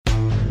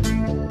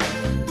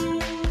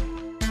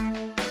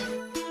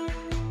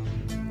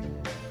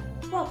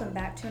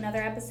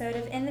another episode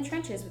of In the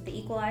Trenches with the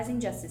Equalizing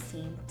Justice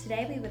Team.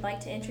 Today we would like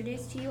to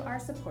introduce to you our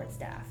support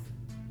staff.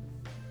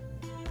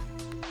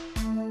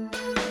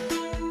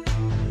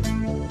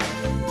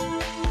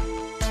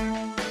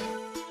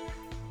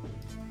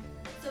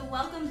 So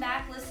welcome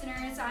back,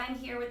 listeners. I'm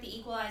here with the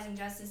Equalizing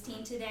Justice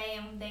Team today,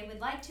 and they would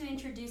like to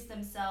introduce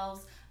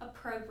themselves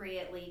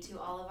appropriately to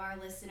all of our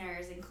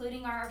listeners,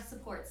 including our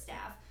support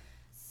staff.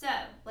 So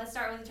let's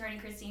start with Attorney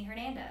Christine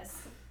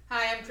Hernandez.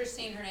 Hi, I'm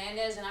Christine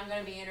Hernandez, and I'm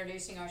going to be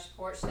introducing our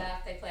support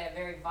staff. They play a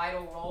very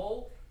vital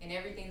role in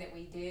everything that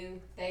we do.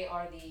 They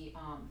are the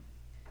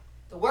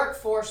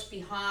workforce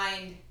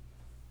behind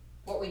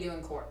what we do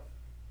in court,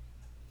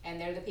 and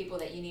they're the people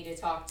that you need to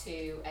talk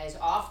to as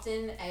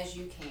often as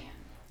you can.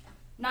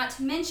 Not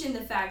to mention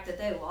the fact that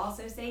they will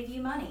also save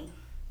you money.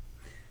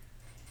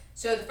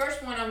 So the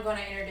first one I'm going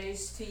to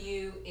introduce to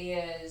you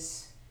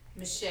is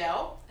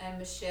Michelle, and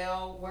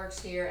Michelle works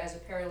here as a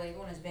paralegal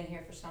and has been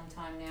here for some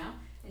time now.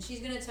 And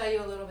she's going to tell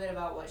you a little bit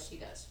about what she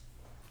does.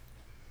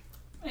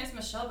 My name is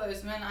Michelle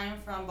Bozeman. I am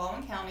from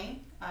Baldwin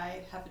County.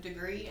 I have a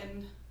degree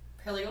in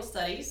paralegal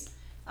studies.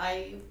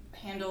 I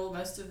handle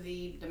most of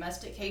the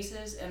domestic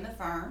cases in the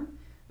firm,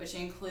 which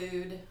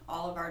include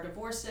all of our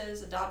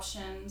divorces,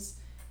 adoptions,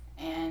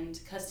 and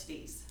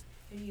custodies.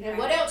 And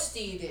what else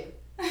do you do?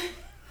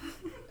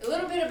 A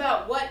little bit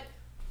about what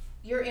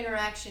your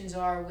interactions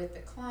are with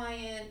the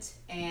client,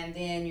 and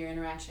then your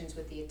interactions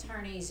with the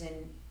attorneys,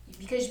 and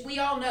because we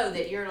all know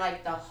that you're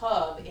like the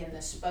hub in the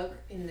spoke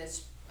in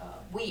this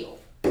wheel.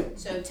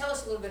 So tell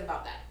us a little bit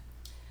about that.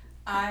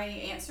 I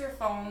answer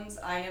phones.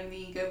 I am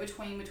the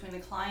go-between between the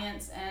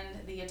clients and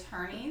the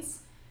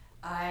attorneys.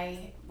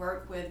 I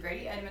work with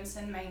Grady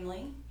Edmondson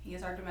mainly. He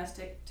is our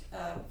domestic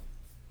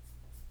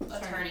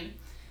attorney.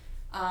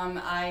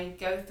 I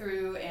go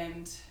through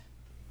and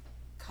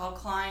call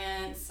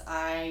clients.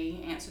 I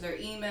answer their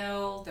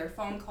email, their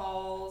phone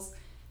calls,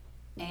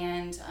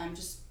 and I'm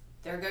just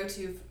their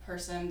go-to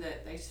person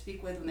that they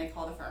speak with when they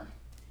call the firm.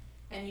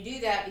 And you do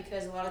that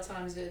because a lot of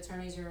times the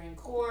attorneys are in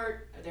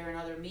court, or they're in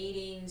other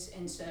meetings,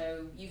 and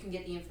so you can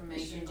get the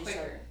information just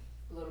a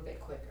little bit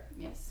quicker.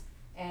 Yes.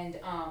 And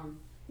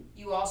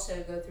you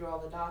also go through all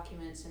the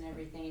documents and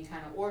everything and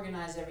kind of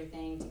organize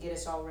everything to get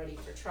us all ready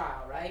for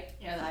trial, right?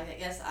 Yeah, I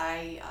guess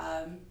I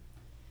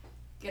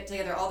get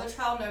together all the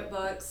trial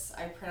notebooks.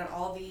 I print out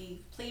all the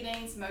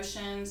pleadings,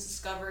 motions,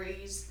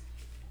 discoveries,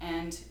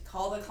 and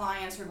call the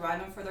clients, remind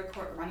them of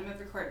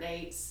their court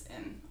dates,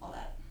 and all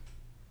that.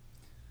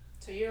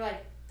 So you're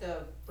like the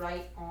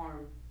right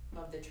arm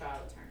of the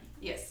trial attorney.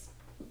 Yes,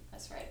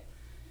 that's right.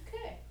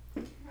 Okay,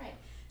 all right.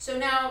 So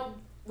now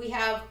we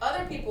have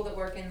other people that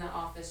work in the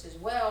office as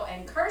well,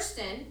 and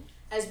Kirsten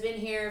has been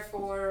here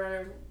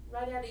for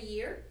right at a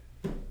year,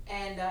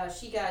 and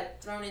she got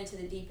thrown into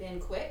the deep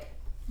end quick.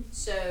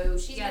 So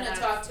she's going to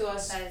talk to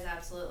us. That is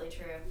absolutely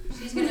true.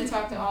 She's going to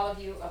talk to all of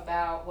you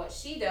about what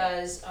she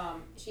does.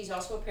 She's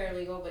also a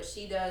paralegal, but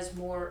she does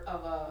more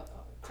of a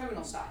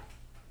criminal side.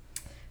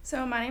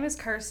 So my name is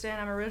Kirsten.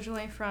 I'm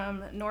originally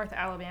from North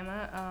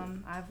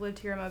Alabama. I've lived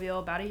here in Mobile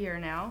about a year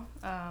now.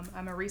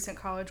 I'm a recent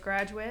college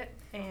graduate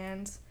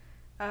and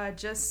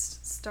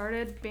just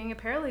started being a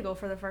paralegal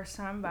for the first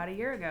time about a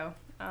year ago.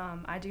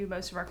 I do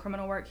most of our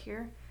criminal work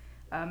here.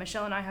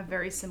 Michelle and I have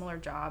very similar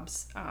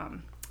jobs.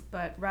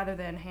 But rather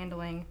than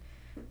handling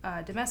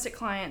domestic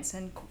clients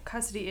and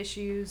custody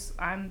issues,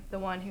 I'm the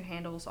one who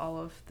handles all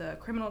of the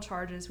criminal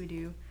charges. We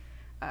do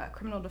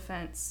criminal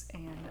defense,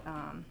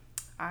 and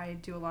I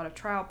do a lot of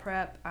trial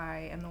prep.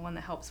 I am the one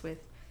that helps with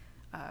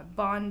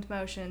bond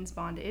motions,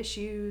 bond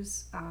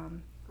issues.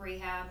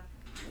 Rehab.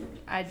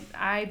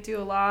 I do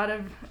a lot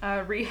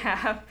of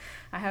rehab.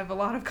 I have a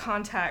lot of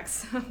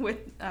contacts with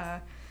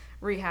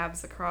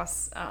rehabs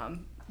across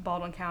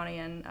Baldwin County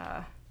and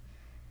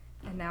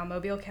now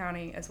Mobile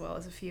County, as well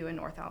as a few in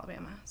North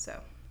Alabama.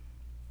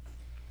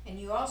 And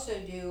you also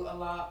do a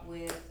lot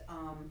with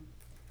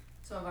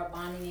some of our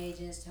bonding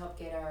agents to help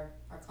get our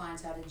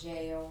clients out of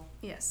jail.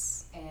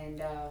 Yes.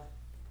 And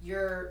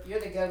you're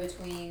the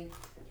go-between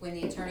when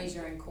the attorneys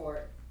are in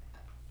court,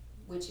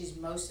 which is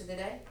most of the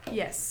day?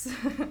 Yes.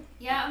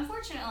 Yeah,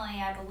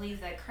 unfortunately, I believe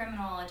that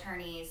criminal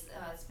attorneys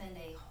spend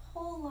a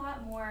whole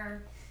lot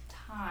more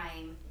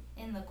time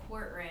in the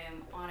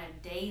courtroom on a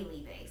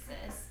daily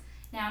basis.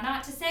 Now,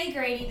 not to say,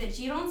 Grady, that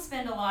you don't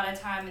spend a lot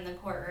of time in the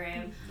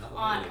courtroom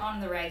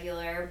on the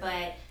regular,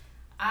 but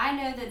I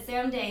know that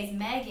some days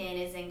Megan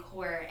is in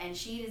court and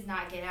she does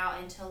not get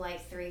out until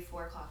like 3,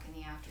 4 o'clock in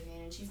the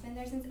afternoon, and she's been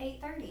there since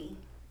 8:30.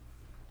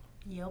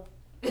 Yep.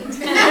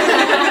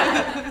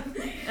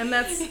 And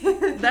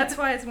that's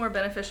why it's more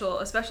beneficial,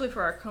 especially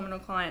for our criminal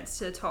clients,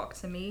 to talk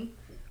to me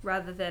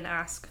rather than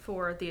ask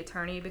for the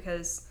attorney,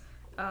 because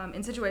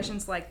in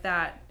situations like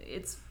that,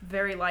 it's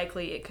very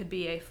likely it could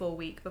be a full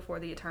week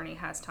before the attorney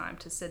has time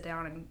to sit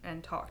down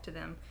and talk to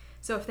them.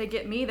 So if they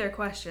get me their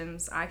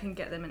questions, I can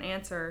get them an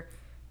answer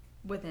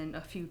within a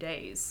few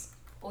days.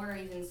 Or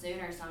even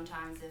sooner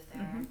sometimes if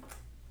they're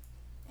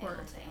able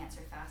to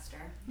answer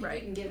faster. And right.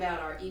 You can give out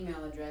our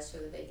email address so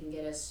that they can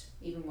get us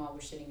even while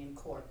we're sitting in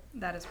court.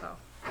 That as well.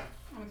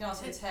 We can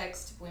also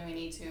text when we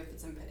need to if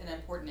it's an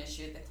important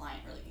issue that the client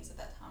really needs at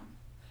that time.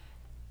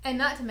 And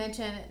not to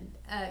mention,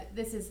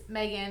 this is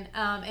Megan,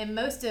 in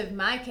most of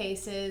my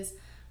cases,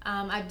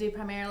 I do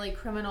primarily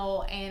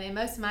criminal, and in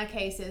most of my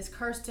cases,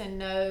 Kirsten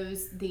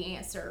knows the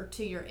answer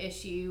to your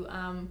issue.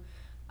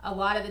 A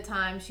lot of the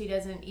time, she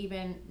doesn't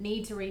even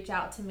need to reach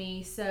out to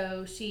me,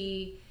 so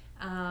she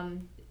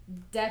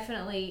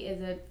definitely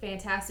is a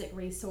fantastic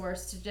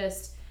resource to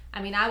just,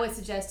 I would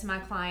suggest to my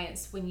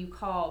clients when you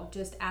call,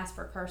 just ask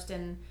for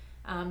Kirsten,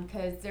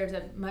 because there's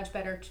a much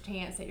better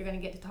chance that you're going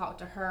to get to talk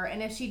to her.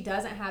 And if she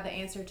doesn't have the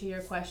answer to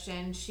your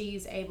question,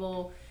 she's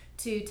able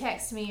to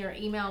text me or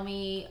email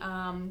me.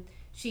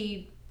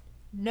 She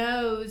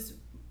knows,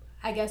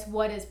 I guess,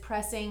 what is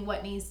pressing,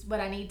 what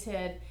I need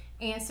to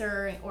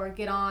answer or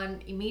get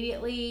on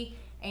immediately,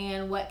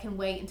 and what can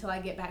wait until I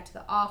get back to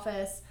the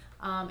office.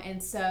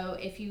 And so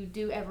if you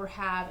do ever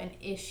have an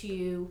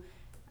issue,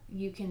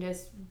 you can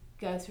just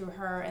go through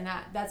her, and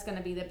that's going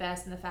to be the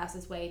best and the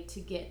fastest way to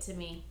get to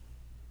me.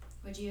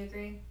 Would you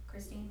agree,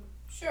 Christine?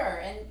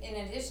 Sure, and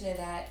in addition to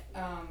that,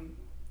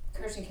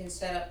 Kirsten can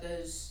set up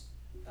those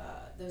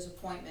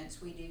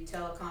appointments. We do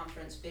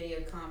teleconference,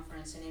 video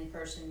conference, and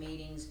in-person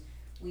meetings.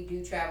 We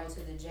do travel to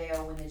the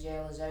jail when the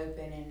jail is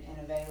open and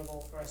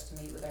available for us to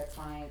meet with our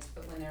clients.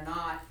 But when they're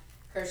not,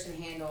 Kirsten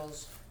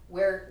handles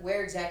where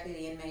exactly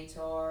the inmates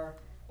are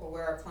or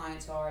where our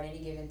clients are at any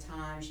given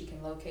time. She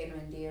can locate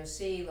them in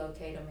DOC,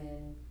 locate them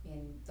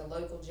in the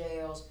local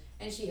jails,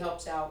 and she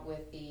helps out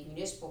with the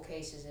municipal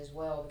cases as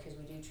well, because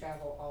we do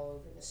travel all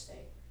over the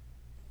state.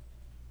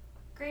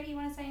 Grady, you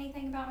want to say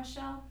anything about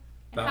Michelle?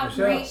 And About how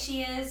Michelle? great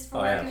she is for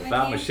working with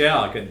About you?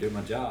 Michelle, I couldn't do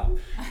my job.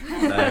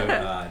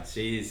 So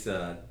she's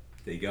the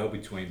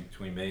go-between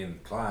between me and the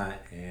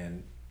client,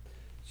 and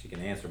she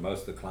can answer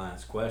most of the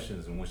client's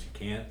questions. And when she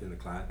can't, then the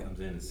client comes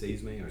in and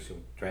sees me, or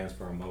she'll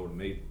transfer them over to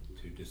me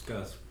to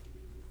discuss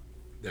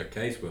their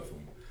case with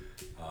them.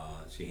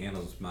 She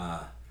handles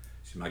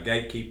she's my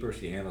gatekeeper.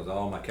 She handles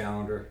all my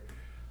calendar,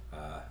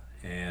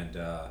 and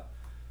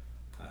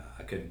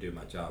I couldn't do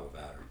my job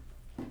without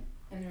her.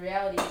 And the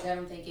reality is, I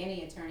don't think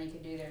any attorney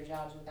could do their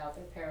jobs without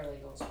their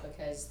paralegals,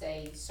 because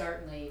they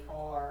certainly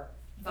are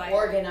the Vital.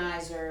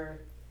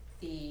 organizer,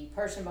 the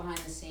person behind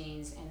the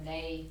scenes, and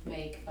they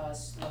make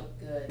us look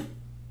good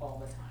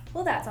all the time.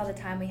 Well, that's all the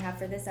time we have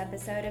for this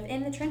episode of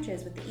In the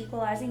Trenches with the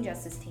Equalizing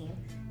Justice Team.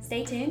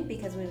 Stay tuned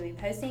because we will be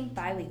posting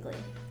bi-weekly.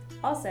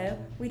 Also,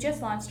 we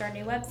just launched our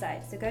new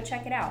website, so go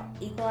check it out,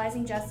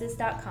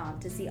 equalizingjustice.com,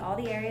 to see all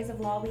the areas of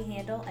law we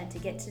handle and to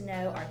get to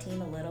know our team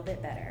a little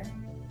bit better.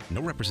 No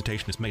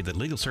representation is made that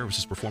legal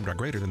services performed are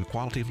greater than the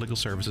quality of legal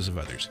services of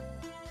others.